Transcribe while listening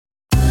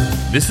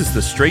This is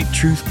the Straight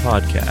Truth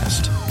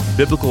Podcast,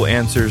 biblical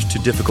answers to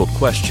difficult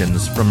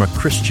questions from a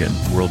Christian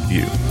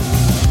worldview.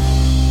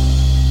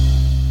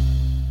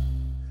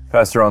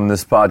 Pastor, on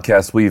this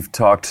podcast, we've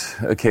talked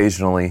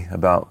occasionally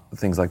about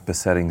things like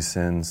besetting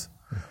sins.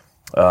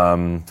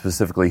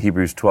 Specifically,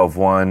 Hebrews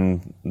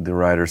 12:1, the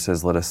writer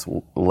says, "Let us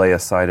lay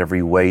aside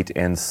every weight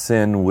and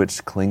sin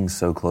which clings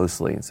so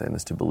closely," and saying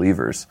this to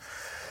believers.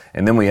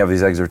 And then we have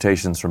these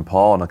exhortations from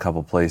Paul in a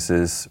couple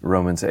places,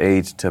 Romans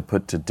 8, to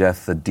put to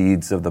death the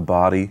deeds of the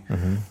body,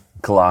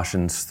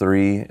 Colossians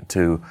 3,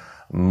 to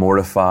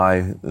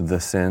mortify the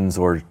sins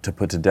or to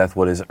put to death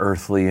what is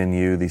earthly in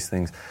you, these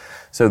things.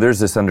 So there's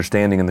this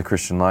understanding in the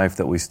Christian life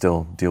that we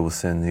still deal with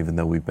sin even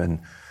though we've been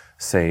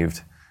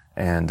saved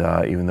and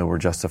even though we're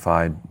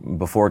justified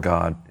before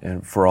God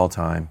and for all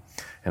time,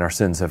 and our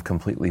sins have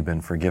completely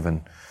been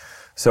forgiven.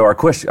 So our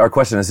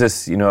question is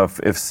this,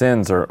 if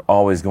sins are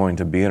always going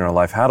to be in our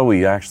life, how do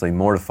we actually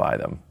mortify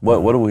them?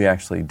 What do we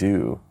actually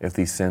do if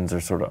these sins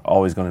are sort of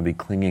always going to be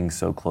clinging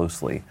so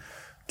closely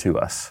to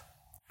us?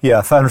 Yeah,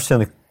 if I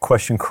understand the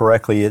question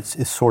correctly,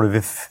 it's sort of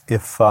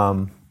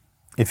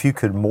if you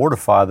could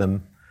mortify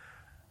them,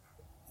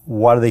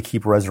 why do they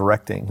keep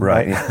resurrecting?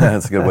 Right.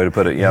 That's a good way to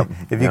put it. Yep.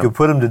 If you could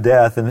put them to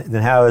death,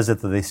 then how is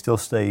it that they still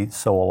stay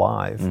so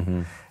alive?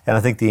 Mm-hmm. And I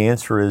think the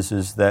answer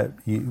is that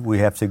we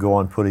have to go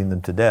on putting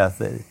them to death.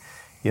 They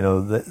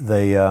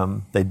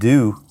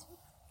do,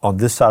 on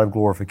this side of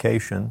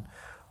glorification,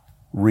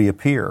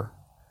 reappear.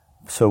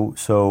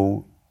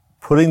 So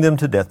putting them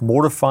to death,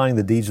 mortifying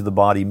the deeds of the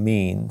body,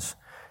 means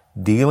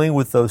dealing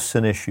with those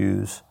sin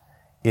issues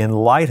in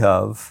light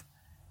of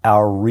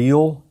our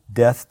real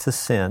death to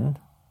sin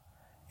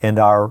and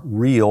our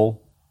real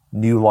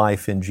new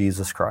life in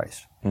Jesus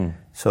Christ.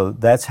 So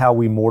that's how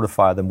we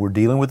mortify them. We're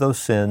dealing with those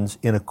sins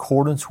in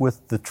accordance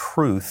with the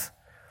truth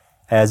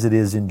as it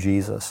is in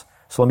Jesus.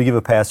 So let me give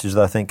a passage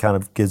that I think kind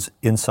of gives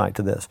insight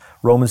to this.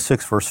 Romans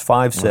 6 verse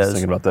 5 says... I was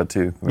thinking about that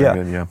too.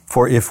 Very good.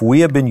 For if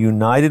we have been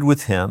united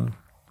with Him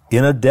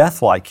in a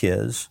death like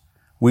His,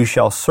 we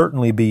shall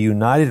certainly be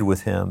united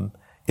with Him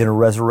in a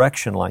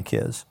resurrection like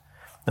His.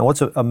 Now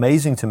what's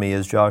amazing to me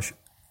is, Josh,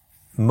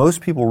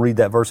 most people read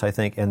that verse, I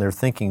think, and they're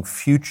thinking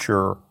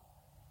future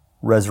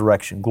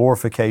resurrection,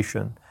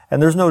 glorification.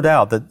 And there's no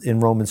doubt that in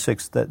Romans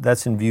 6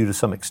 that's in view to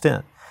some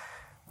extent.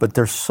 But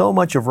there's so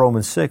much of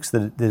Romans 6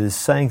 that is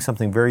saying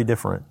something very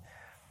different.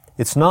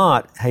 It's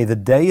not, hey, the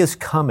day is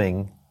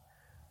coming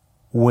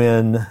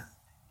when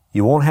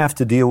you won't have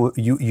to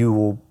you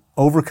will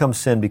overcome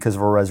sin because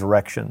of a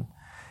resurrection.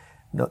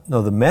 No,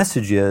 the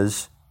message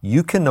is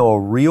you can know a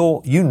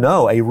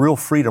real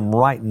freedom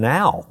right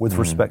now with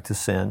respect to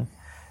sin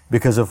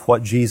because of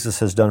what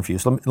Jesus has done for you.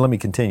 So let me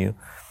continue.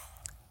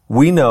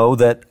 We know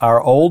that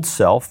our old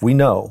self, who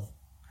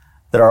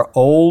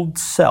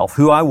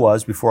I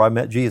was before I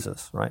met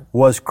Jesus, right,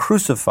 was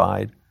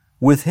crucified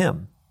with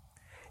Him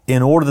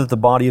in order that the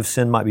body of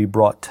sin might be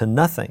brought to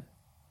nothing,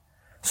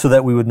 so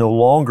that we would no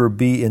longer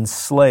be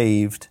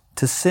enslaved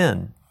to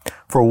sin.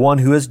 For one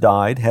who has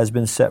died has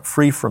been set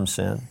free from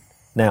sin.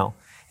 Now,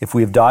 if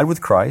we have died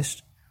with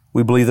Christ,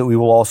 we believe that we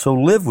will also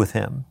live with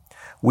Him.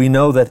 We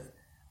know that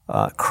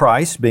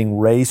Christ, being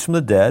raised from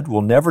the dead,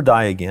 will never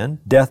die again.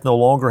 Death no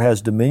longer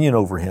has dominion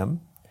over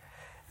Him.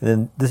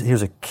 And then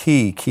here's a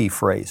key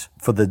phrase.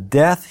 For the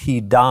death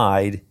He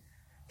died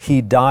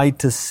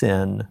to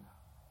sin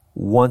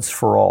once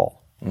for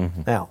all.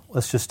 Mm-hmm. Now,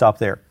 let's just stop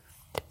there.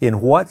 In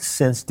what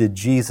sense did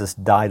Jesus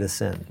die to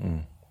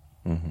sin?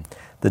 Mm-hmm.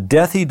 The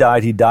death He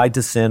died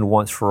to sin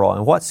once for all.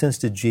 In what sense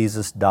did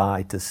Jesus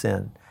die to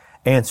sin?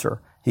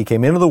 Answer, He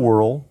came into the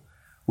world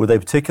with a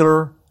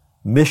particular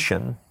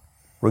mission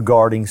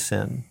regarding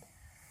sin.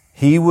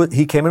 He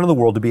came into the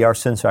world to be our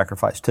sin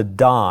sacrifice, to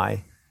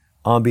die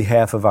on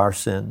behalf of our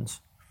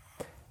sins.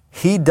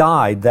 He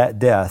died that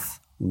death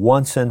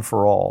once and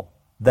for all.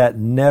 That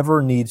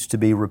never needs to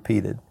be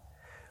repeated.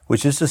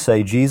 Which is to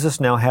say, Jesus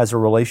now has a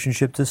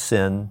relationship to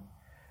sin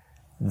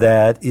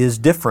that is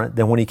different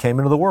than when He came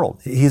into the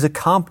world. He's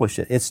accomplished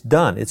it. It's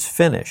done. It's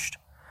finished.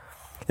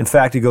 In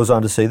fact, He goes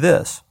on to say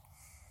this.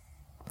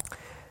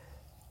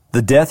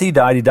 The death He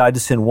died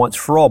to sin once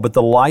for all, but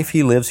the life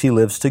He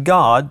lives to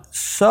God.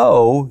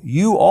 So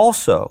you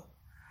also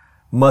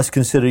must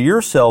consider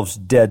yourselves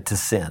dead to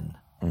sin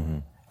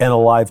and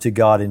alive to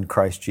God in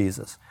Christ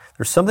Jesus.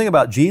 There's something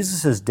about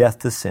Jesus' death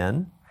to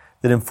sin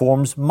that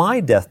informs my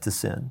death to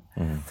sin.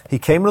 Mm-hmm. He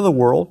came into the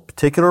world,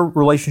 particular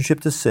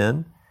relationship to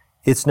sin.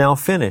 It's now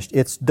finished.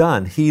 It's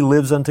done. He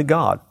lives unto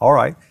God. All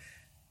right.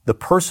 The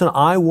person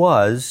I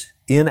was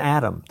in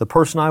Adam, the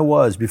person I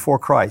was before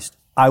Christ,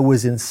 I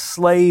was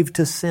enslaved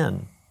to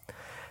sin.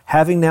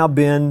 Having now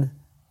been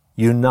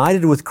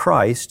united with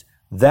Christ,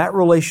 that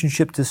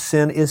relationship to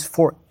sin is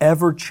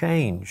forever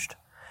changed.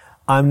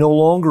 I'm no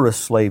longer a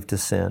slave to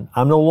sin.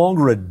 I'm no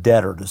longer a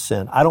debtor to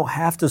sin. I don't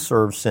have to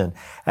serve sin.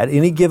 At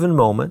any given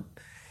moment,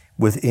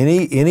 with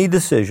any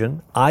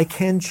decision, I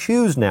can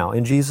choose now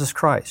in Jesus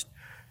Christ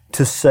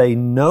to say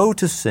no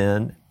to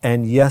sin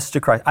and yes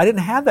to Christ. I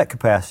didn't have that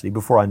capacity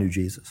before I knew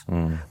Jesus,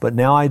 but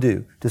now I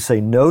do, to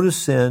say no to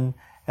sin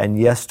and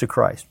yes to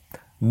Christ.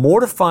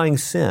 Mortifying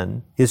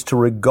sin is to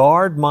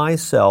regard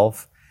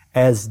myself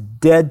as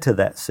dead to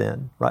that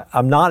sin, right?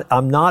 I'm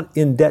not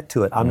in debt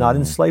to it. I'm not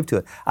enslaved to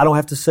it. I don't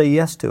have to say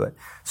yes to it.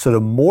 So to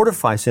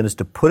mortify sin is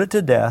to put it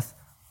to death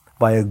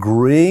by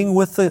agreeing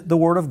with the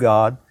Word of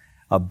God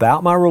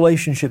about my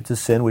relationship to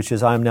sin, which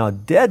is I am now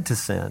dead to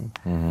sin,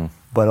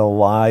 but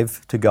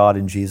alive to God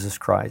in Jesus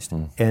Christ.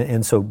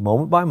 And so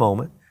moment by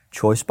moment,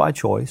 choice by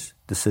choice,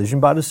 decision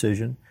by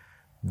decision,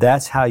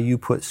 that's how you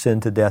put sin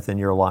to death in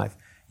your life.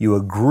 You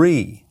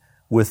agree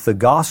with the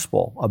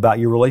gospel about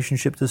your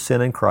relationship to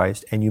sin in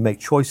Christ, and you make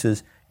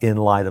choices in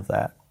light of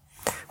that.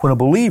 When a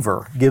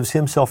believer gives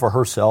himself or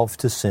herself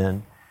to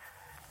sin,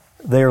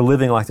 they are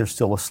living like they're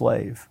still a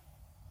slave.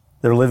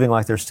 They're living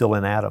like they're still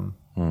in Adam.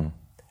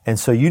 And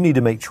so you need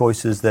to make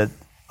choices that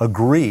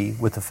agree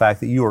with the fact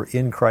that you are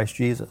in Christ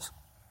Jesus.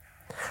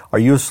 Are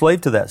you a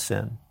slave to that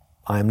sin?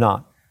 I am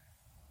not.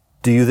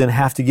 Do you then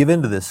have to give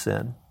in to this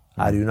sin?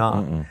 I do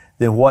not.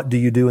 Then what do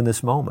you do in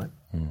this moment?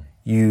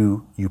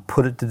 You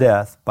put it to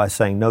death by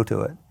saying no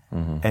to it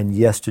and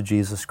yes to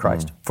Jesus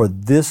Christ for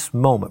this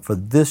moment, for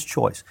this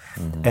choice.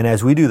 And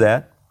as we do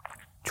that,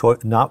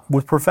 not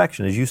with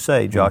perfection, as you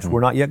say, Josh,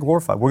 we're not yet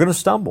glorified. We're going to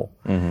stumble.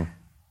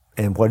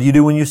 And what do you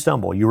do when you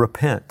stumble? You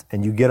repent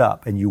and you get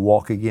up and you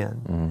walk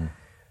again.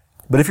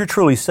 But if you're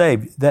truly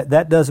saved,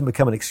 that doesn't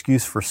become an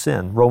excuse for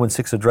sin. Romans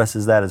 6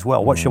 addresses that as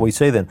well. What shall we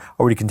say then?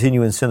 Are we to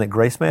continue in sin that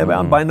grace may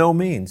abound? By no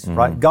means,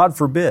 right? God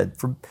forbid.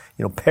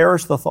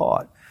 Perish the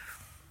thought.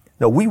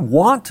 No, we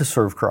want to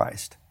serve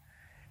Christ,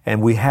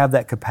 and we have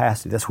that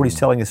capacity. That's what he's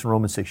telling us in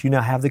Romans 6. You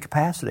now have the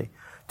capacity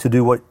to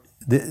do what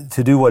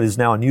is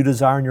now a new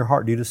desire in your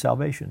heart due to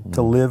salvation,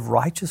 to live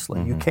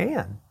righteously. You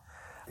can.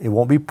 It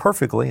won't be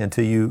perfectly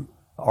until you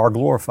are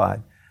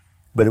glorified,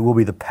 but it will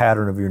be the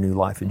pattern of your new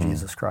life in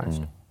Jesus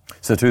Christ.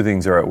 So two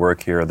things are at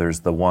work here.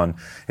 There's the one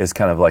is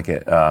kind of like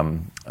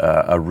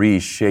a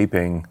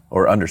reshaping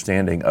or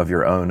understanding of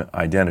your own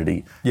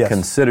identity. Yes.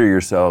 Consider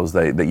yourselves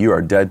that you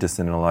are dead to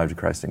sin and alive to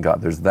Christ in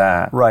God. There's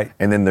that. Right.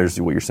 And then there's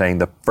what you're saying,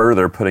 the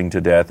further putting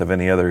to death of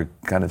any other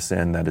kind of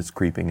sin that is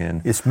creeping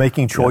in. It's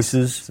making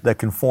choices that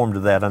conform to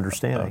that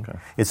understanding. Okay.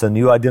 It's a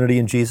new identity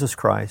in Jesus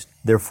Christ.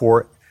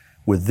 Therefore,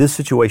 with this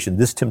situation,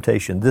 this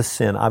temptation, this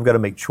sin, I've got to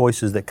make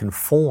choices that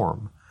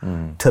conform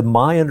to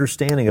my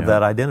understanding of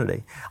that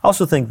identity. I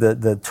also think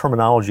that the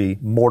terminology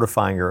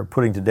mortifying or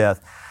putting to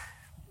death,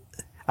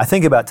 I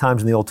think about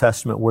times in the Old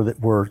Testament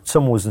where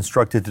someone was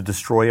instructed to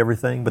destroy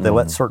everything, but they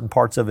let certain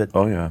parts of it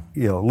live.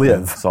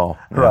 Yeah, Saul.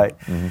 Yeah. Right.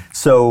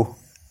 So,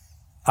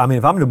 I mean,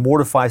 if I'm to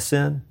mortify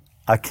sin,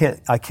 I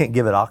can't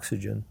give it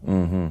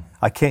oxygen.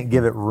 I can't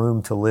give it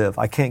room to live.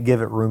 I can't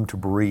give it room to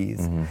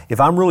breathe. If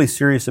I'm really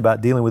serious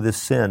about dealing with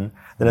this sin,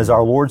 then as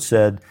our Lord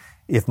said,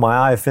 if my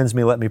eye offends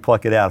me, let me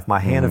pluck it out. If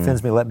my hand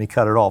offends me, let me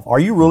cut it off. Are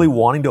you really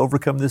wanting to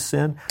overcome this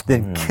sin?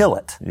 Then kill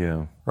it.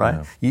 Yeah.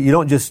 Right? Yeah. You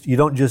don't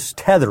just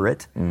tether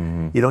it.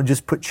 You don't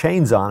just put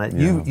chains on it.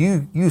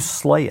 Yeah. You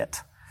slay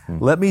it.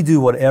 Let me do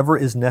whatever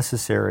is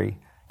necessary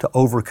to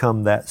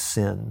overcome that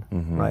sin.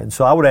 Right? And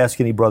so I would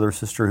ask any brother or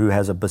sister who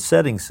has a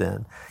besetting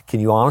sin, can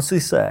you honestly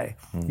say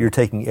you're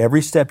taking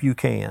every step you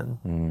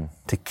can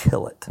to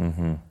kill it?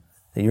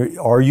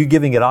 Are you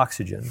giving it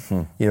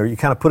oxygen? You're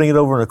kind of putting it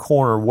over in a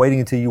corner,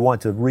 waiting until you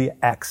want to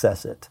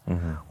re-access it.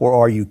 Or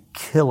are you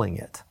killing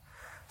it?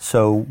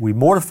 So we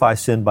mortify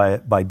sin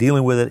by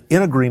dealing with it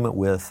in agreement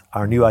with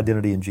our new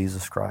identity in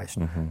Jesus Christ.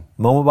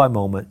 Moment by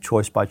moment,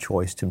 choice by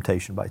choice,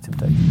 temptation by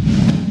temptation.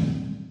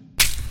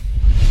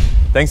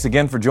 Thanks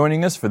again for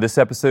joining us for this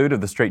episode of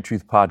the Straight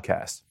Truth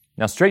Podcast.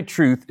 Now, Straight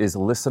Truth is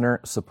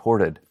listener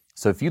supported.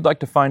 So if you'd like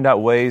to find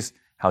out ways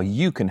how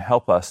you can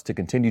help us to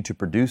continue to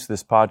produce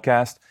this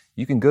podcast,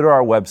 you can go to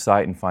our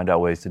website and find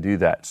out ways to do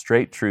that,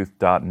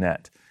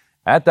 straighttruth.net.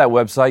 At that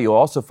website, you'll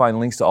also find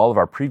links to all of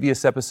our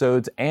previous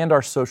episodes and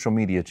our social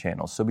media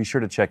channels, so be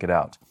sure to check it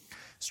out.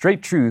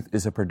 Straight Truth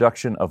is a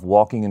production of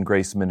Walking in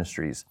Grace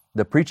Ministries,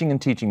 the preaching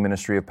and teaching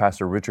ministry of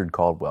Pastor Richard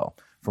Caldwell.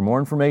 For more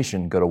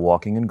information, go to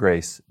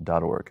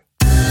walkingingrace.org.